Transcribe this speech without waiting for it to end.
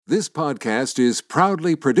This podcast is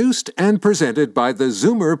proudly produced and presented by the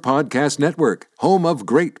Zoomer Podcast Network, home of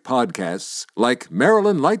great podcasts like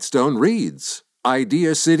Marilyn Lightstone Reads,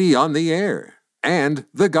 Idea City on the Air, and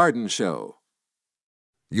The Garden Show.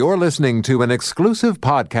 You're listening to an exclusive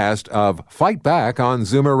podcast of Fight Back on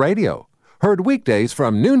Zoomer Radio, heard weekdays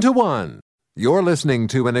from noon to 1. You're listening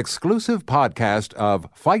to an exclusive podcast of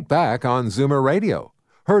Fight Back on Zoomer Radio,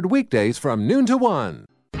 heard weekdays from noon to 1.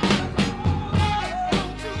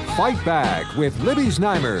 Fight Back with Libby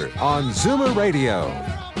Znaimer on Zoomer Radio.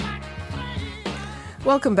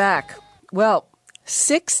 Welcome back. Well,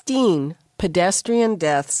 16 pedestrian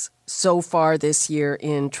deaths so far this year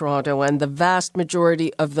in Toronto, and the vast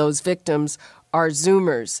majority of those victims are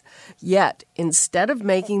Zoomers. Yet, instead of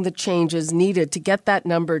making the changes needed to get that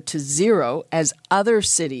number to zero, as other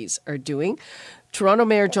cities are doing, Toronto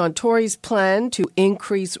Mayor John Tory's plan to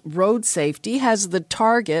increase road safety has the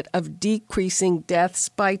target of decreasing deaths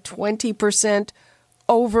by 20%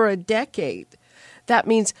 over a decade. That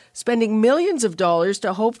means spending millions of dollars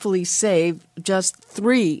to hopefully save just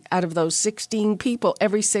 3 out of those 16 people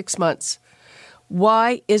every 6 months.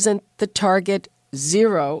 Why isn't the target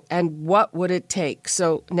zero, and what would it take?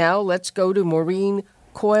 So now let's go to Maureen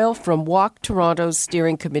Coyle from Walk Toronto's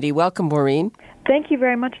steering committee. Welcome, Maureen. Thank you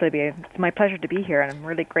very much, Libby. It's my pleasure to be here, and I'm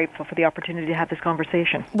really grateful for the opportunity to have this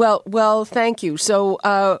conversation. Well, thank you. So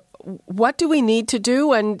what do we need to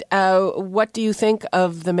do, and what do you think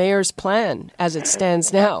of the mayor's plan as it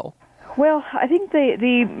stands now? Well, I think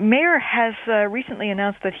the mayor has recently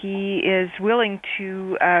announced that he is willing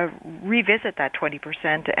to revisit that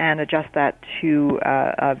 20% and adjust that to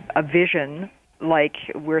a vision like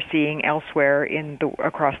we're seeing elsewhere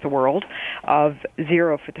across the world, of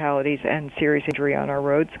zero fatalities and serious injury on our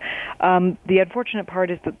roads. The unfortunate part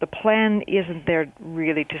is that the plan isn't there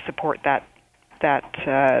really to support that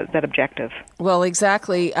objective. Well,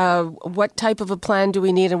 exactly. What type of a plan do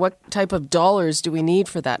we need, and what type of dollars do we need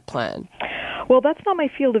for that plan? Well, that's not my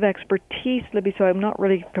field of expertise, Libby, so I'm not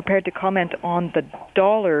really prepared to comment on the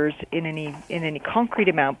dollars in any concrete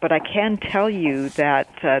amount, but I can tell you that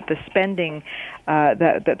the spending,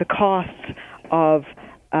 the costs of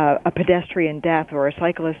a pedestrian death or a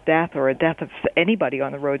cyclist death or a death of anybody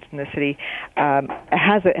on the roads in the city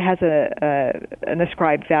has an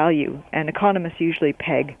ascribed value, and economists usually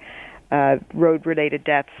peg road-related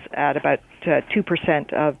deaths at about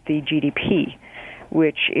 2% of the GDP,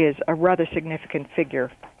 which is a rather significant figure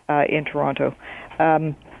in Toronto.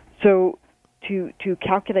 So to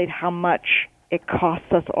calculate how much it costs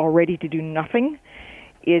us already to do nothing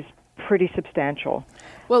is pretty substantial.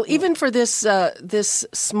 Well, even for this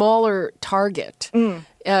smaller target,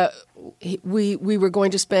 we were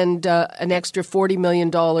going to spend an extra $40 million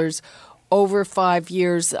over 5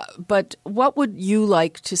 years. But what would you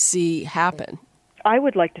like to see happen? I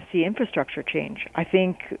would like to see infrastructure change. I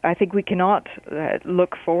think we cannot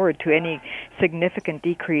look forward to any significant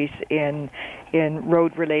decrease in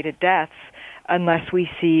road-related deaths unless we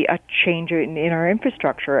see a change in our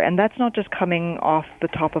infrastructure. And that's not just coming off the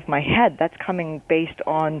top of my head. That's coming based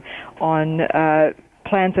on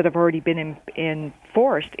plans that have already been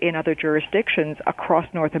enforced in other jurisdictions across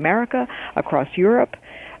North America, across Europe,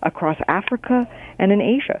 across Africa, and in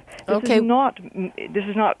Asia. This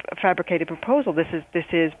is not a fabricated proposal. This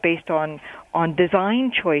is based on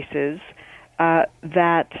design choices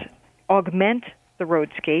that augment the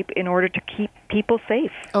roadscape in order to keep people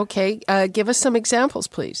safe. Okay, give us some examples,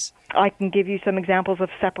 please. I can give you some examples of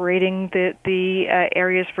separating the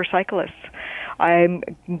areas for cyclists. I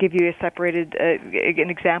can give you an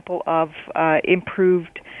example of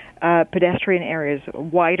improved pedestrian areas,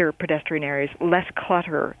 wider pedestrian areas, less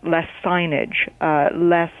clutter, less signage,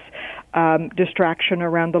 less distraction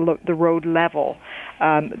around the road level.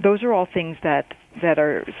 Those are all things that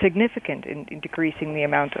are significant in decreasing the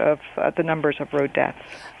amount of the numbers of road deaths.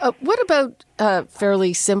 What about a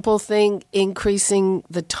fairly simple thing, increasing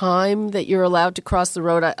the time that you're allowed to cross the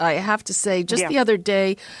road? I have to say, just the other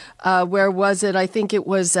day, where was it? I think it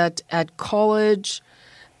was at College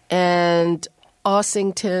and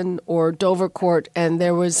Ossington or Dovercourt, and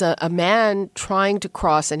there was a man trying to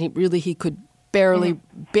cross, and he could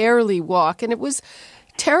barely walk, and it was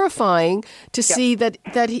terrifying to see that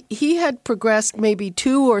he had progressed maybe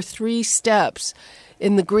 2 or 3 steps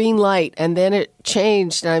in the green light, and then it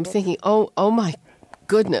changed, and I'm thinking, oh my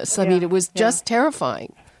goodness. I mean, it was just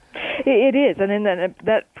terrifying. It is, and then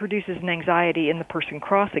that produces an anxiety in the person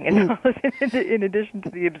crossing, and in addition to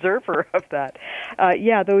the observer of that.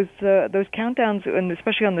 Those countdowns, and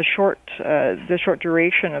especially on the short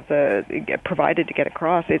duration of the provided to get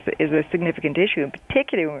across, is a significant issue, and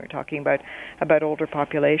particularly when we're talking about older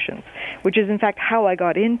populations, which is in fact how I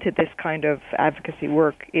got into this kind of advocacy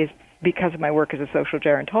work, is because of my work as a social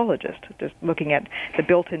gerontologist, just looking at the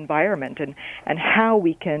built environment and how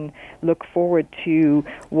we can look forward to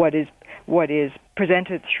what is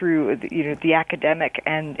presented through the academic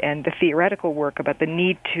and the theoretical work about the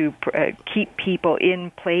need to keep people in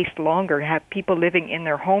place longer, have people living in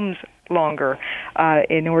their homes longer,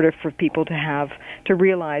 in order for people to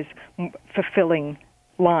realize fulfilling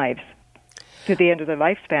lives to the end of their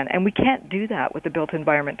lifespan. And we can't do that with the built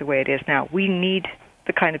environment the way it is now. We need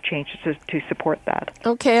the kind of changes to support that.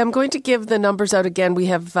 Okay, I'm going to give the numbers out again. We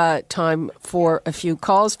have time for a few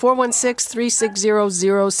calls.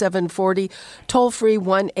 416-360-0740, toll-free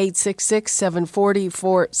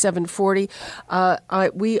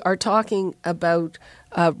 1-866-740-4740. We are talking about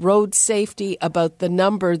road safety, about the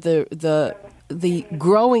number, the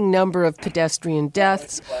growing number of pedestrian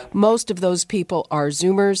deaths. Most of those people are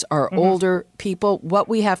Zoomers, are older people, what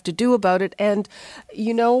we have to do about it. And,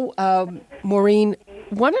 Maureen,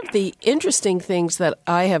 one of the interesting things that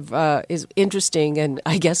I have is interesting and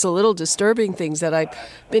I guess a little disturbing things that I've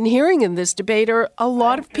been hearing in this debate are a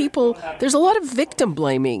lot of people, there's a lot of victim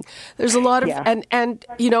blaming. There's a lot of, and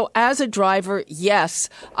as a driver, yes,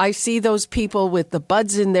 I see those people with the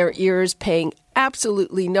buds in their ears paying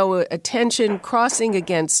absolutely no attention, crossing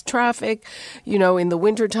against traffic, in the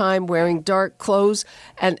wintertime, wearing dark clothes,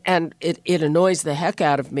 and it annoys the heck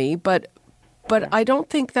out of me. But I don't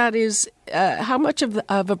think that is, how much of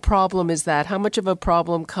a problem is that? How much of a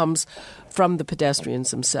problem comes from the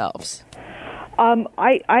pedestrians themselves? I'm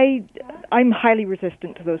highly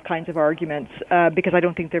resistant to those kinds of arguments because I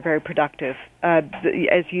don't think they're very productive.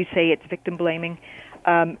 As you say, it's victim blaming.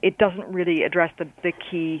 It doesn't really address the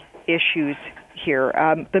key issues here.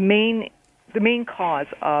 The main cause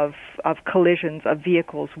of collisions of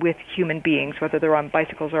vehicles with human beings, whether they're on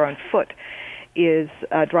bicycles or on foot, is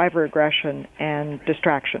driver aggression and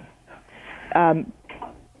distraction. One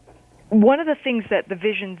of the things that the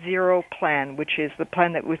Vision Zero plan, which is the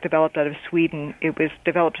plan that was developed out of Sweden,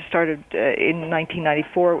 started in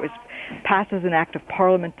 1994. It was passed as an act of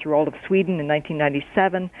parliament through all of Sweden in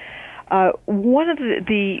 1997. One of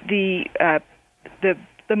the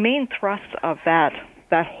main thrusts of that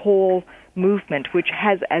whole movement, which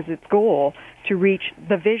has as its goal to reach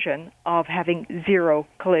the vision of having zero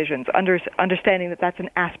collisions, understanding that that's an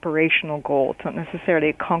aspirational goal. It's not necessarily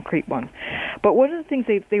a concrete one. But one of the things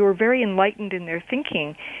they were very enlightened in their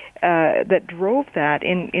thinking that drove that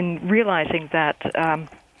in realizing that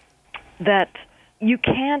you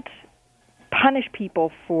can't punish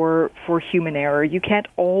people for human error. You can't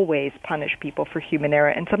always punish people for human error.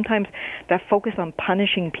 And sometimes that focus on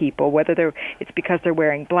punishing people, whether it's because they're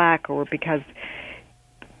wearing black or because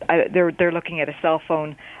they're looking at a cell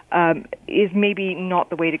phone, is maybe not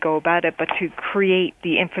the way to go about it, but to create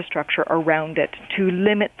the infrastructure around it to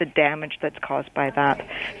limit the damage that's caused by that.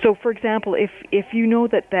 So, for example, if you know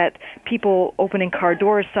that people opening car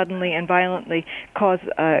doors suddenly and violently cause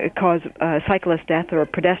cyclist death or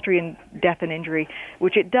pedestrian death and injury,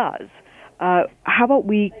 which it does, how about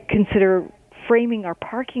we consider framing our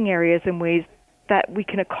parking areas in ways that we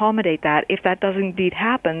can accommodate that? If that does indeed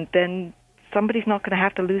happen, then somebody's not going to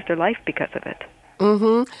have to lose their life because of it.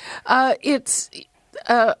 Mm-hmm. I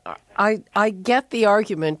get the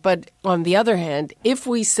argument, but on the other hand, if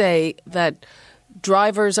we say that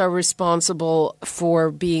drivers are responsible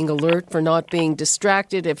for being alert, for not being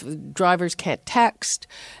distracted, if drivers can't text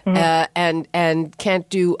and can't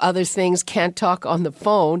do other things, can't talk on the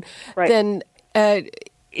phone, then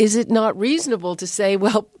is it not reasonable to say,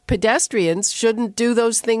 well, pedestrians shouldn't do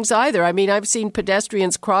those things either? I mean, I've seen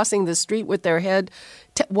pedestrians crossing the street with their head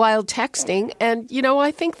while texting, and,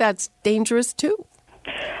 I think that's dangerous too.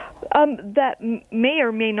 That may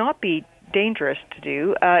or may not be dangerous to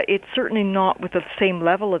do. It's certainly not with the same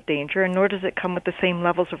level of danger, and nor does it come with the same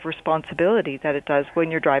levels of responsibility that it does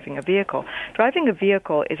when you're driving a vehicle. Driving a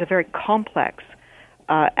vehicle is a very complex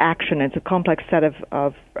action. It's a complex set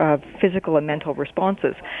of physical and mental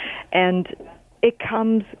responses. And it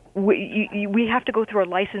comes, we have to go through a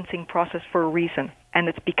licensing process for a reason, and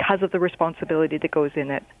it's because of the responsibility that goes in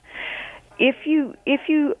it. If you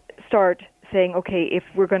start saying, okay, if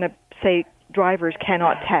we're going to say drivers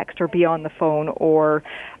cannot text or be on the phone or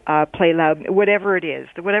play loud, whatever it is,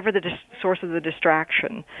 whatever the source of the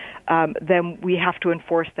distraction, then we have to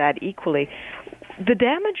enforce that equally. the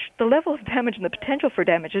damage, the level of damage and the potential for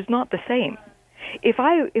damage is not the same. If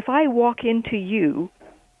I walk into you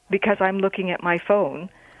because I'm looking at my phone,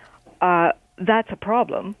 that's a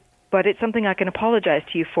problem, but it's something I can apologize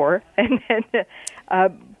to you for,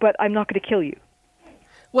 but I'm not going to kill you.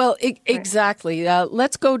 Well, exactly.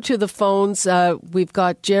 Let's go to the phones. We've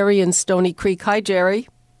got Jerry in Stony Creek. Hi, Jerry.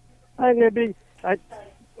 Hi, Libby.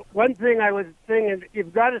 One thing I was saying is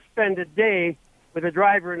you've got to spend a day with a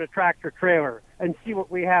driver in a tractor trailer and see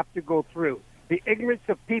what we have to go through. The ignorance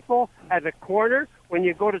of people at a corner, when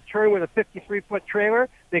you go to turn with a 53-foot trailer,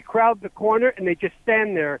 they crowd the corner and they just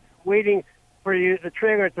stand there waiting for the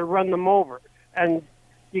trailer to run them over. And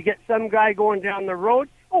you get some guy going down the road,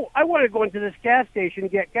 I want to go into this gas station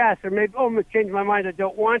and get gas, or maybe, I'm going to change my mind, I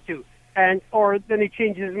don't want to. Or then he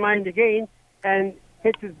changes his mind again and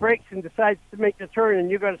hits his brakes and decides to make the turn, and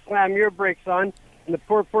you've got to slam your brakes on, and the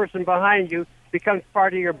poor person behind you becomes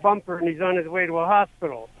part of your bumper, and he's on his way to a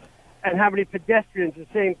hospital. And how many pedestrians, the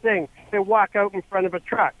same thing. They walk out in front of a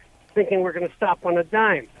truck thinking we're going to stop on a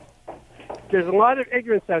dime. There's a lot of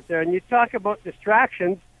ignorance out there, and you talk about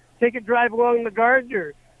distractions. Take a drive along the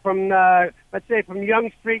Gardner from, let's say, from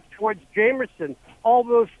Yonge Street towards Jameson. All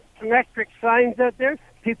those electric signs out there,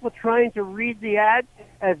 people trying to read the ad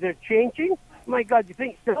as they're changing. My God, you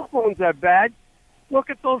think cell phones are bad? Look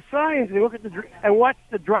at those signs and and watch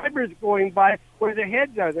the drivers going by where their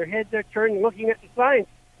heads are. Their heads are turned looking at the signs.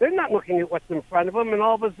 They're not looking at what's in front of them, and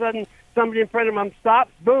all of a sudden somebody in front of them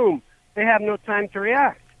stops, boom. They have no time to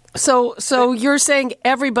react. So you're saying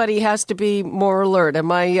everybody has to be more alert.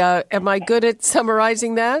 Am I good at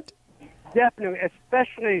summarizing that? Definitely,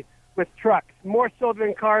 especially with trucks, more so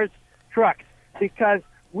than cars, trucks, because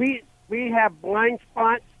we have blind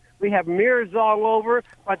spots. We have mirrors all over,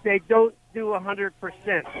 but they don't do 100%.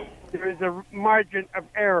 There is a margin of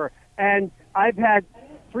error. And I've had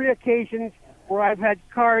 3 occasions where I've had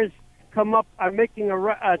cars come up. I'm making a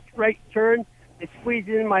right turn. They squeeze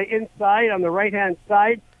in my inside on the right-hand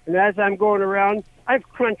side. And as I'm going around, I've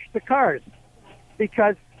crunched the cars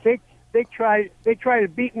because they try to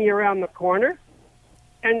beat me around the corner,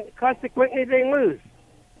 and consequently they lose.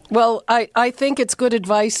 Well, I think it's good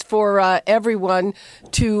advice for everyone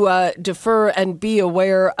to defer and be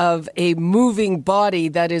aware of a moving body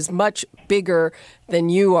that is much bigger than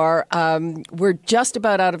you are. We're just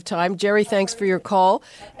about out of time. Jerry, thanks for your call.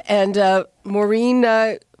 And Maureen,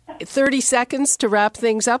 30 seconds to wrap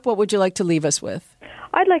things up. What would you like to leave us with?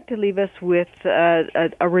 I'd like to leave us with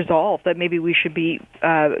a resolve that maybe we should be,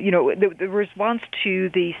 the response to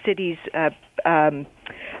the city's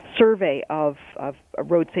survey of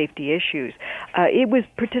road safety issues. It was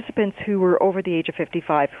participants who were over the age of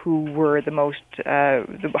 55 who were the most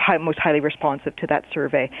highly responsive to that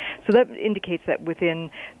survey. So that indicates that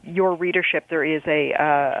within your readership there is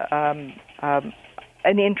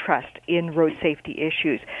an interest in road safety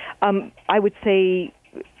issues. I would say,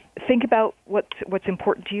 think about what's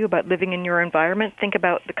important to you about living in your environment. Think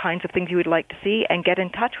about the kinds of things you would like to see, and get in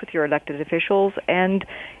touch with your elected officials and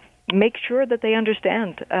make sure that they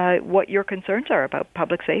understand what your concerns are about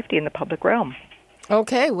public safety in the public realm.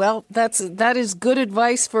 Okay, well, that is good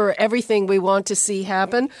advice for everything we want to see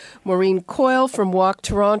happen. Maureen Coyle from Walk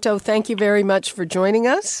Toronto, thank you very much for joining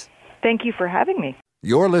us. Thank you for having me.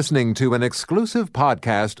 You're listening to an exclusive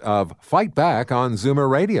podcast of Fight Back on Zoomer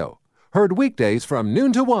Radio. Heard weekdays from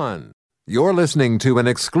noon to 1. You're listening to an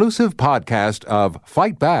exclusive podcast of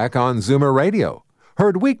Fight Back on Zoomer Radio.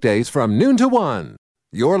 Heard weekdays from noon to 1.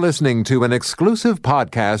 You're listening to an exclusive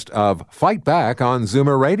podcast of Fight Back on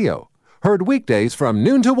Zoomer Radio. Heard weekdays from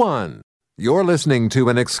noon to 1. You're listening to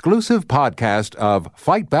an exclusive podcast of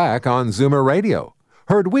Fight Back on Zoomer Radio.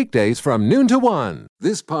 Heard weekdays from noon to 1.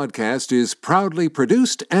 This podcast is proudly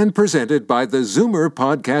produced and presented by the Zoomer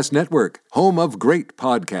Podcast Network, home of great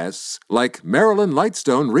podcasts like Marilyn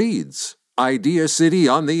Lightstone Reads, Idea City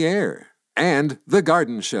on the Air, and The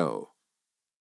Garden Show.